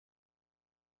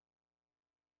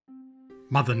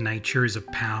Mother Nature is a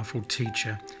powerful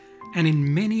teacher, and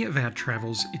in many of our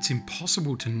travels, it's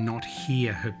impossible to not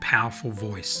hear her powerful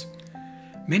voice.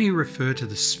 Many refer to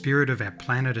the spirit of our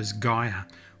planet as Gaia,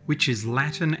 which is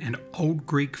Latin and Old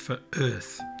Greek for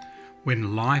earth.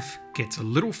 When life gets a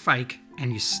little fake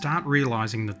and you start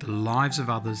realizing that the lives of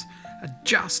others are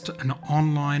just an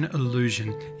online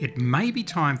illusion, it may be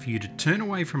time for you to turn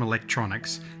away from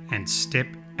electronics and step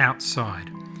outside.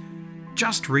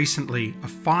 Just recently, a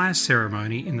fire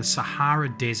ceremony in the Sahara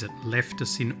Desert left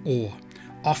us in awe.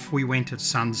 Off we went at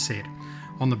sunset,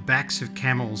 on the backs of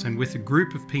camels and with a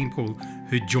group of people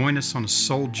who join us on a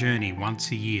soul journey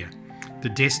once a year. The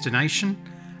destination?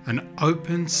 An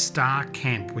open star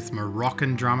camp with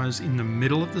Moroccan drummers in the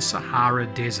middle of the Sahara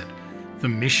Desert. The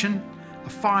mission? A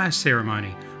fire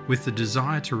ceremony with the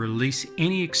desire to release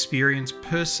any experience,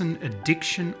 person,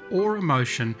 addiction or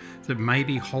emotion that may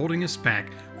be holding us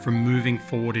back from moving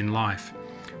forward in life.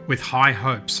 With high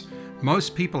hopes,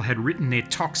 most people had written their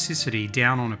toxicity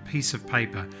down on a piece of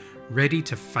paper, ready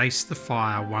to face the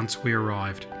fire once we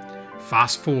arrived.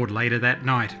 Fast forward later that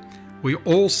night, we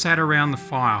all sat around the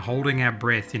fire holding our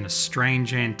breath in a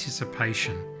strange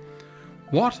anticipation.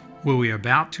 What we were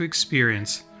about to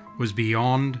experience was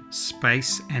beyond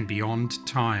space and beyond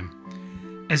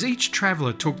time. As each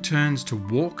traveller took turns to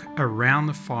walk around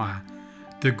the fire,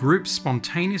 the group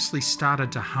spontaneously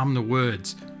started to hum the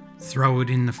words, "Throw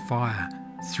it in the fire,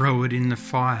 throw it in the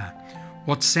fire."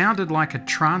 What sounded like a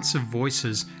trance of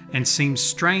voices and seemed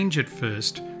strange at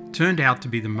first turned out to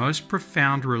be the most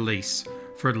profound release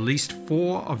for at least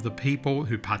 4 of the people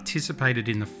who participated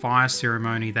in the fire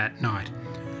ceremony that night.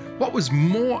 What was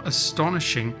more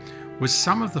astonishing was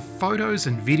some of the photos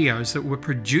and videos that were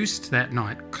produced that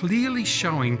night, clearly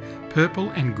showing purple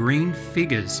and green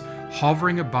figures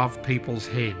hovering above people's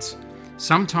heads,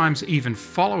 sometimes even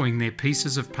following their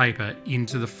pieces of paper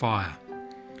into the fire.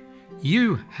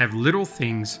 You have little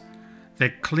things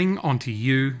that cling onto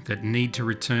you that need to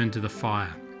return to the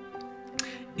fire.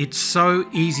 It's so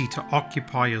easy to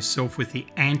occupy yourself with the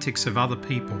antics of other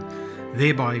people,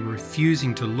 thereby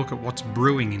refusing to look at what's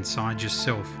brewing inside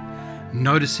yourself.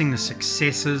 Noticing the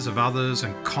successes of others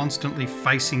and constantly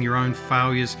facing your own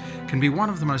failures can be one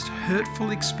of the most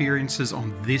hurtful experiences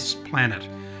on this planet.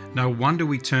 No wonder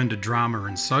we turn to drama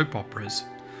and soap operas.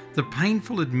 The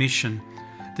painful admission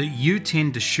that you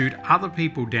tend to shoot other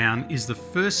people down is the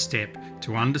first step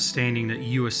to understanding that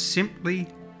you are simply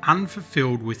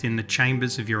unfulfilled within the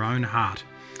chambers of your own heart.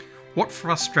 What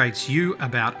frustrates you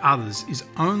about others is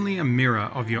only a mirror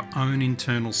of your own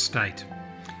internal state.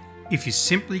 If you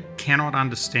simply cannot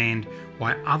understand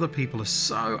why other people are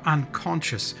so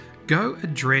unconscious, go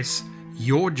address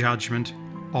your judgment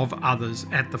of others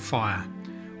at the fire.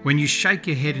 When you shake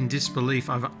your head in disbelief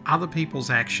over other people's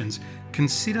actions,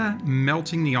 consider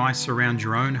melting the ice around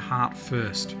your own heart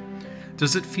first.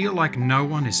 Does it feel like no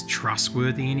one is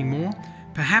trustworthy anymore?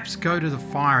 Perhaps go to the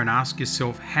fire and ask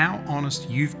yourself how honest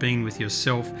you've been with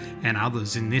yourself and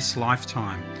others in this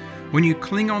lifetime. When you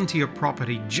cling onto your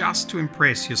property just to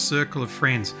impress your circle of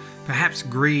friends, perhaps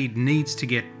greed needs to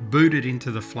get booted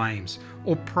into the flames,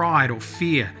 or pride or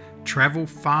fear travel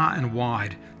far and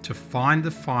wide to find the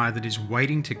fire that is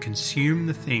waiting to consume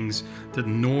the things that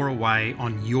gnaw away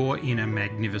on your inner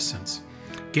magnificence.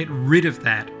 Get rid of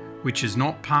that which is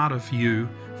not part of you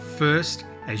first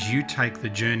as you take the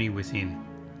journey within.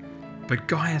 But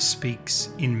Gaia speaks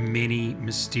in many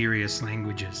mysterious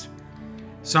languages,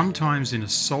 sometimes in a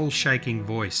soul-shaking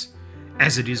voice,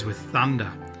 as it is with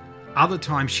thunder. Other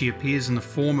times she appears in the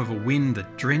form of a wind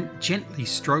that gently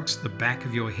strokes the back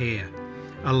of your hair.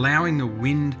 Allowing the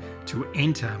wind to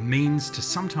enter means to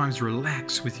sometimes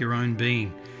relax with your own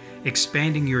being,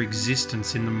 expanding your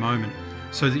existence in the moment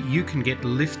so that you can get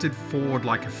lifted forward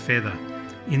like a feather.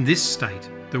 In this state,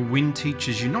 the wind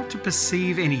teaches you not to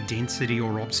perceive any density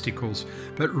or obstacles,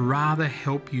 but rather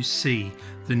help you see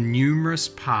the numerous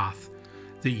paths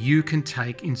that you can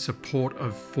take in support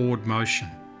of forward motion.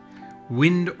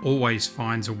 Wind always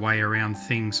finds a way around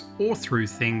things or through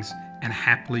things, and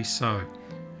happily so.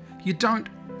 You don't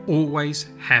always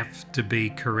have to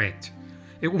be correct.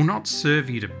 It will not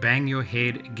serve you to bang your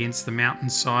head against the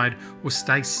mountainside or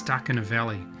stay stuck in a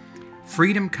valley.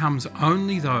 Freedom comes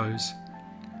only those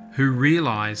who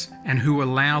realize and who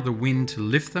allow the wind to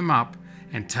lift them up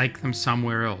and take them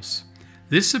somewhere else.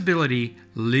 This ability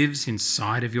lives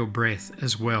inside of your breath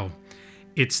as well.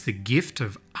 It's the gift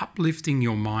of uplifting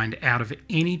your mind out of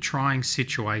any trying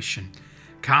situation,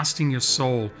 casting your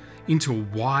soul into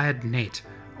a wide net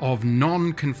of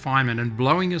non-confinement and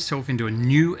blowing yourself into a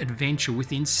new adventure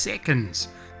within seconds.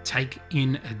 Take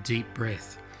in a deep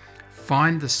breath.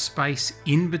 Find the space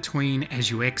in between as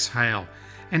you exhale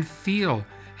and feel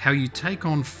how you take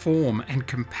on form and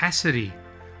capacity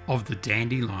of the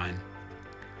dandelion.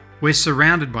 We're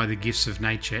surrounded by the gifts of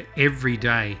nature every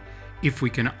day if we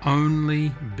can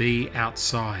only be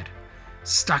outside.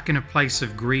 Stuck in a place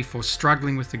of grief or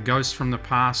struggling with the ghost from the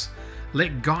past,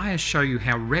 let Gaia show you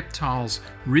how reptiles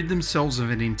rid themselves of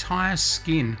an entire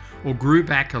skin or grew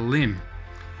back a limb.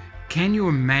 Can you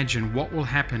imagine what will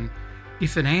happen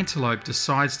if an antelope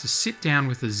decides to sit down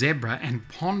with a zebra and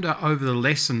ponder over the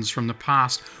lessons from the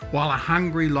past while a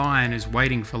hungry lion is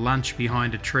waiting for lunch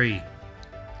behind a tree?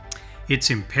 It's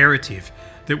imperative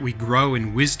that we grow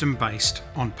in wisdom based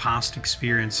on past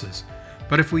experiences,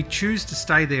 but if we choose to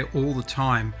stay there all the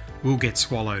time, we'll get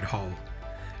swallowed whole.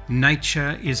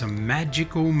 Nature is a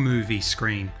magical movie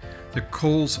screen that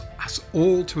calls us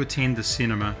all to attend the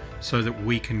cinema so that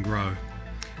we can grow.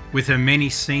 With her many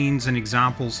scenes and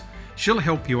examples, she'll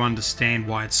help you understand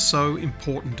why it's so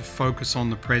important to focus on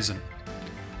the present.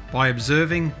 By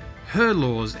observing her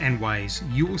laws and ways,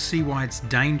 you will see why it's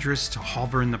dangerous to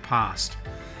hover in the past.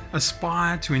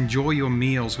 Aspire to enjoy your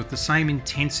meals with the same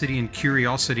intensity and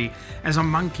curiosity as a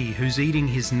monkey who's eating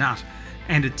his nut,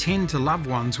 and attend to loved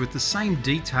ones with the same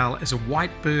detail as a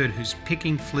white bird who's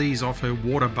picking fleas off her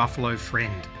water buffalo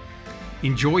friend.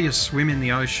 Enjoy your swim in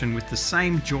the ocean with the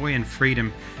same joy and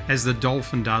freedom as the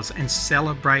dolphin does, and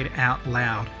celebrate out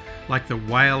loud like the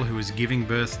whale who is giving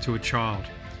birth to a child.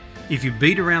 If you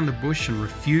beat around the bush and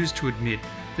refuse to admit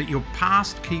that your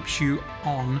past keeps you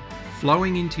on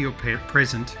flowing into your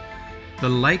present, the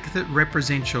lake that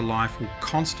represents your life will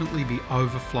constantly be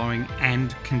overflowing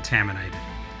and contaminated.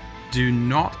 Do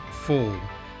not fall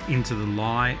into the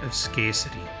lie of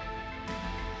scarcity.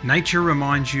 Nature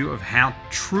reminds you of how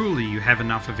truly you have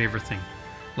enough of everything.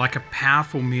 Like a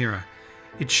powerful mirror,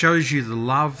 it shows you the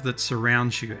love that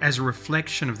surrounds you as a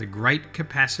reflection of the great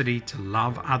capacity to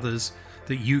love others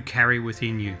that you carry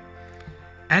within you.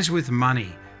 As with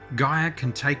money, Gaia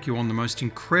can take you on the most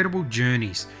incredible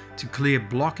journeys to clear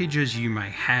blockages you may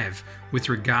have with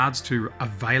regards to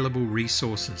available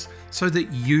resources, so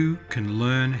that you can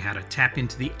learn how to tap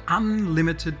into the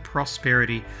unlimited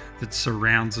prosperity that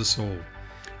surrounds us all.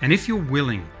 And if you're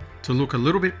willing to look a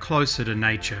little bit closer to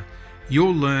nature,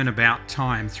 you'll learn about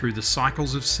time through the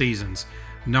cycles of seasons,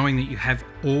 knowing that you have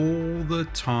all the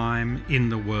time in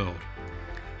the world.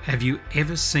 Have you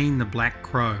ever seen the black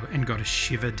crow and got a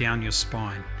shiver down your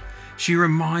spine? She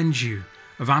reminds you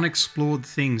of unexplored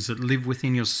things that live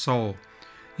within your soul.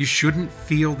 You shouldn't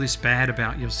feel this bad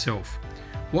about yourself.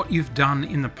 What you've done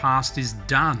in the past is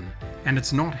done, and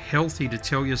it's not healthy to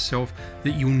tell yourself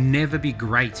that you'll never be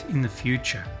great in the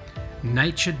future.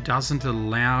 Nature doesn't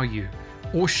allow you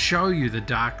or show you the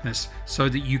darkness so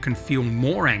that you can feel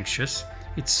more anxious.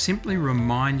 It simply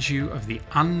reminds you of the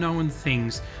unknown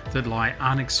things that lie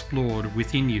unexplored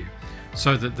within you,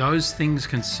 so that those things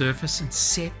can surface and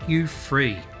set you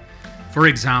free. For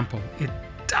example, it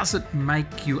doesn't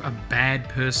make you a bad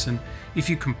person if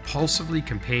you compulsively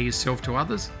compare yourself to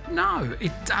others. No,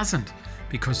 it doesn't,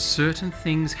 because certain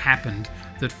things happened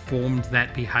that formed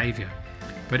that behavior.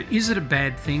 But is it a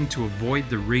bad thing to avoid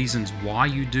the reasons why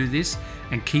you do this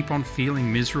and keep on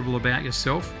feeling miserable about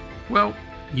yourself? Well,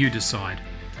 you decide.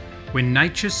 When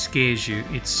nature scares you,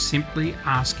 it's simply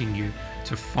asking you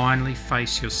to finally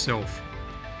face yourself.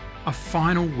 A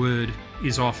final word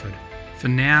is offered, for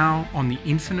now, on the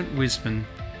infinite wisdom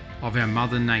of our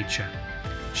Mother Nature.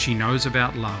 She knows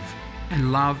about love,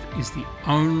 and love is the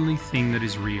only thing that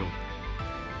is real.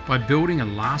 By building a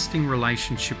lasting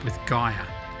relationship with Gaia,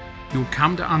 you'll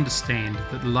come to understand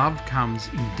that love comes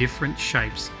in different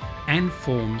shapes and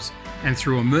forms, and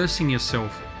through immersing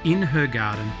yourself in her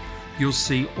garden, you'll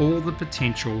see all the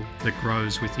potential that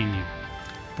grows within you.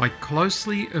 By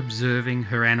closely observing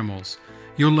her animals,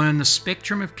 you'll learn the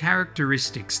spectrum of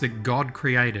characteristics that God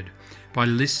created. By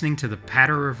listening to the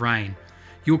patter of rain,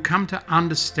 you'll come to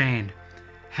understand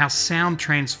how sound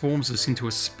transforms us into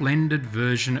a splendid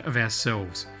version of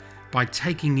ourselves. By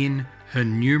taking in her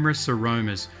numerous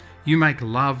aromas, you make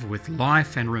love with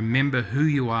life and remember who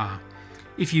you are.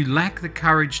 If you lack the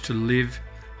courage to live,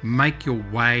 make your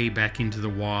way back into the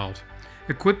wild.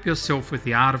 Equip yourself with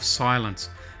the art of silence.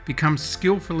 Become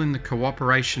skillful in the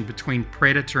cooperation between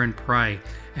predator and prey,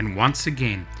 and once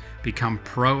again, become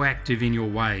proactive in your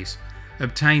ways.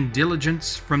 Obtain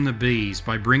diligence from the bees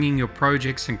by bringing your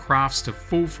projects and crafts to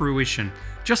full fruition,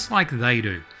 just like they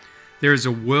do. There is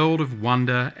a world of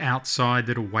wonder outside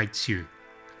that awaits you,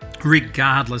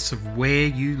 regardless of where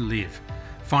you live.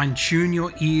 Fine-tune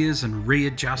your ears and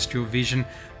readjust your vision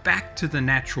back to the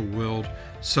natural world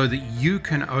so that you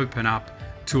can open up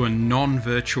to a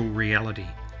non-virtual reality.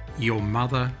 Your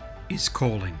mother is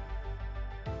calling.